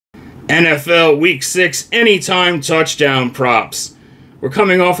NFL Week 6 anytime touchdown props. We're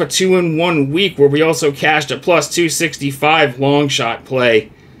coming off a 2-in-1 week where we also cashed a plus 265 long shot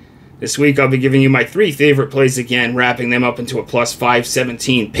play. This week I'll be giving you my 3 favorite plays again, wrapping them up into a plus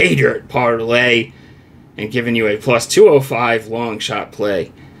 517 pay dirt parlay, and giving you a plus 205 long shot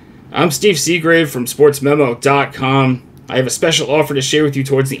play. I'm Steve Seagrave from sportsmemo.com. I have a special offer to share with you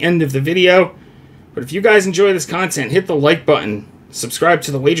towards the end of the video, but if you guys enjoy this content, hit the like button, subscribe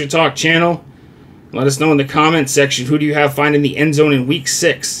to the WagerTalk channel, let us know in the comments section who do you have finding the end zone in Week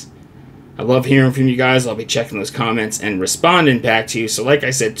 6. I love hearing from you guys. I'll be checking those comments and responding back to you. So like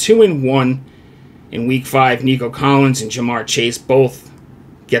I said, 2-in-1 in Week 5. Nico Collins and Jamar Chase both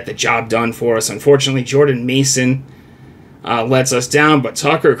get the job done for us. Unfortunately, Jordan Mason lets us down, but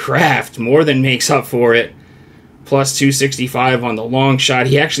Tucker Kraft more than makes up for it. Plus 265 on the long shot.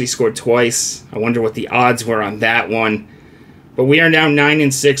 He actually scored twice. I wonder what the odds were on that one. But we are now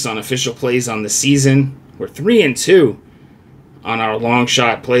 9-6 on official plays on the season. We're 3-2 on our long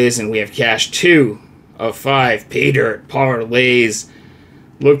shot plays, and we have cashed 2 of 5 pay dirt parlays.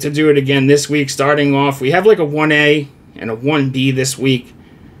 Look to do it again this week. Starting off, we have like a 1A and a 1B this week.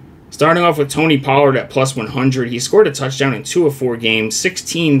 Starting off with Tony Pollard at plus 100. He scored a touchdown in 2 of 4 games,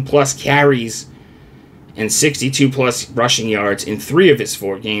 16 plus carries, and 62 plus rushing yards in 3 of his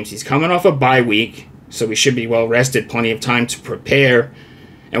 4 games. He's coming off a bye week, so we should be well rested, plenty of time to prepare.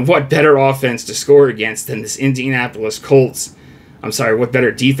 And what better offense to score against than this Indianapolis Colts? I'm sorry, what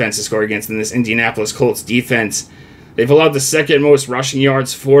better defense to score against than this Indianapolis Colts defense? They've allowed the 2nd most rushing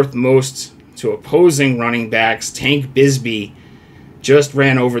yards, 4th most to opposing running backs. Tank Bigsby just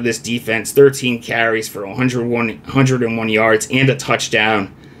ran over this defense, 13 carries for 101 yards and a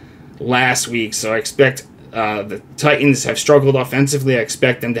touchdown last week. So I expect the Titans have struggled offensively. I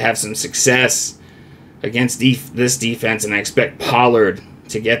expect them to have some success against this defense, and I expect Pollard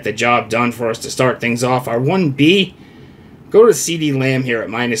to get the job done for us to start things off. Our 1B, go to CeeDee Lamb here at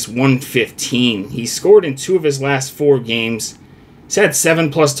minus 115. He scored in 2 of his last 4 games. He's had 7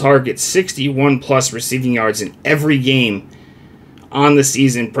 plus targets, 61 plus receiving yards in every game on the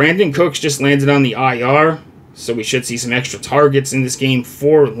season. Brandon Cooks just landed on the IR, so we should see some extra targets in this game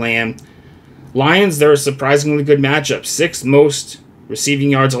for Lamb. Lions, they're a surprisingly good matchup. 6th most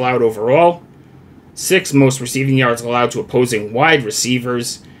receiving yards allowed overall, 6th most receiving yards allowed to opposing wide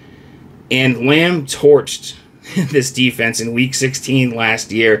receivers, and Lamb torched this defense in Week 16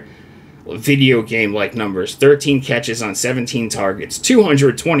 last year. Video game-like numbers. 13 catches on 17 targets,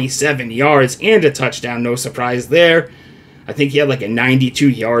 227 yards, and a touchdown. No surprise there. I think he had like a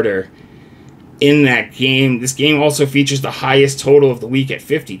 92-yarder in that game. This game also features the highest total of the week at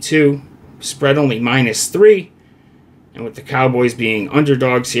 52. Spread only -3. And with the Cowboys being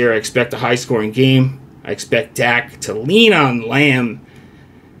underdogs here, I expect a high-scoring game. I expect Dak to lean on Lamb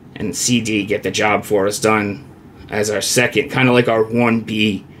and CD get the job for us done as our second, kind of like our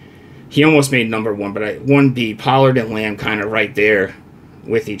 1B. He almost made number 1, but 1B, Pollard and Lamb kind of right there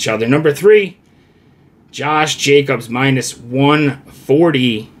with each other. Number 3, Josh Jacobs minus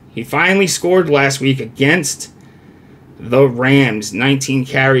 140. He finally scored last week against the Rams. 19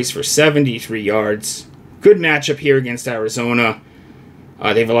 carries for 73 yards. Good matchup here against Arizona.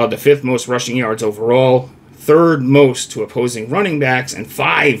 They've allowed the 5th most rushing yards overall, 3rd most to opposing running backs, and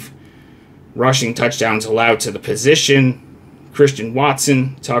 5 rushing touchdowns allowed to the position. Christian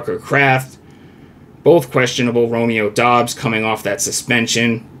Watson, Tucker Kraft, both questionable. Romeo Doubs coming off that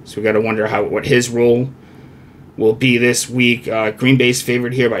suspension, so we got to wonder what his role will be this week. Green Bay's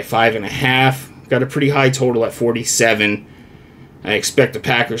favored here by 5.5. Got a pretty high total at 47. I expect the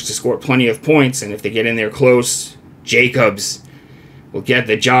Packers to score plenty of points, and if they get in there close, Jacobs will get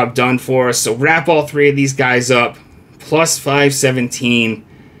the job done for us. So wrap all 3 of these guys up. Plus 517.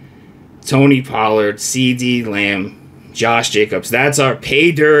 Tony Pollard, CeeDee Lamb, Josh Jacobs. That's our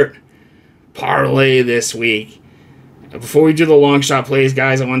pay dirt parlay this week. Before we do the long shot plays,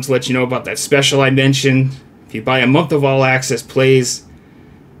 guys, I wanted to let you know about that special I mentioned. If you buy a month of all access plays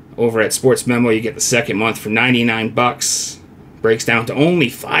over at Sports Memo, you get the 2nd month for $99. Breaks down to only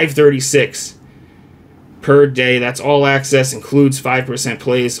 $5.36 per day. That's all access, includes 5%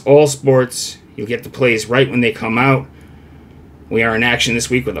 plays, all sports. You'll get the plays right when they come out. We are in action this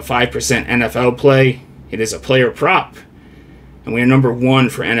week with a 5% NFL play. It is a player prop, and we are number 1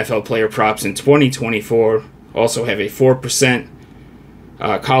 for NFL player props in 2024. Also have a 4%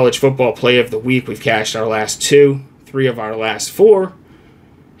 college football play of the week. We've cashed our last 2, 3 of our last 4,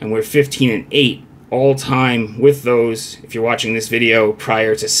 and we're 15-8 all time with those. If you're watching this video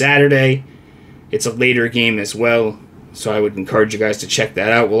prior to Saturday, it's a later game as well, so I would encourage you guys to check that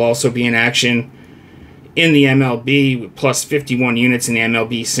out. We'll also be in action in the MLB, with plus 51 units in the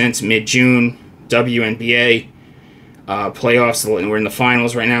MLB since mid-June. WNBA playoffs, and we're in the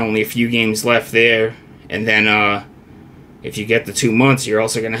finals right now, only a few games left there. And then if you get the 2 months, you're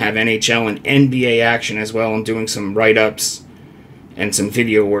also going to have NHL and NBA action as well. I'm doing some write-ups and some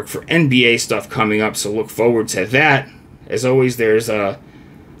video work for NBA stuff coming up, so look forward to that. As always, there's a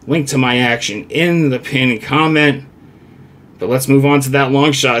link to my action in the pinned comment. But let's move on to that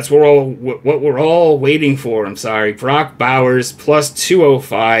long shot. It's what we're all waiting for. Brock Bowers, plus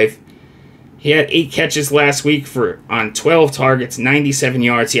 205. He had 8 catches last week on 12 targets, 97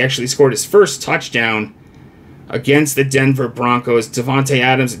 yards. He actually scored his first touchdown against the Denver Broncos. Devontae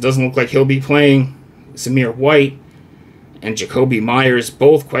Adams, it doesn't look like he'll be playing. Zamir White and Jacoby Myers,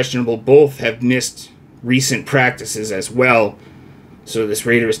 both questionable. Both have missed recent practices as well. So this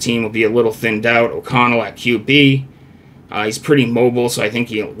Raiders team will be a little thinned out. O'Connell at QB. He's pretty mobile, so I think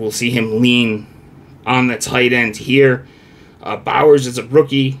we'll see him lean on the tight end here. Bowers is a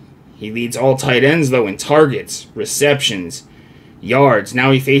rookie. He leads all tight ends, though, in targets, receptions, yards.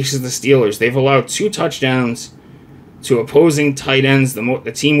 Now he faces the Steelers. They've allowed 2 touchdowns to opposing tight ends.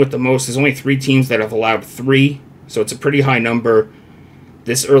 The team with the most, there's only 3 teams that have allowed 3, so it's a pretty high number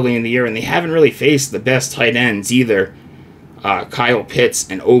this early in the year, and they haven't really faced the best tight ends either. Kyle Pitts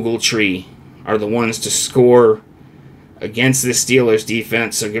and Ogletree are the ones to score against the Steelers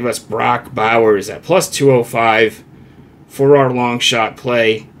defense, so give us Brock Bowers at plus 205 for our long shot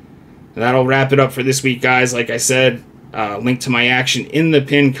play. That'll wrap it up for this week, guys. Like I said, link to my action in the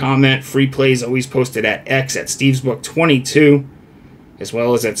pinned comment. Free plays always posted at X at StevesBook22, as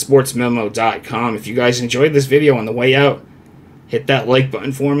well as at sportsmemo.com. If you guys enjoyed this video on the way out, hit that like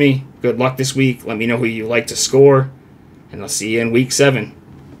button for me. Good luck this week. Let me know who you like to score, and I'll see you in week 7.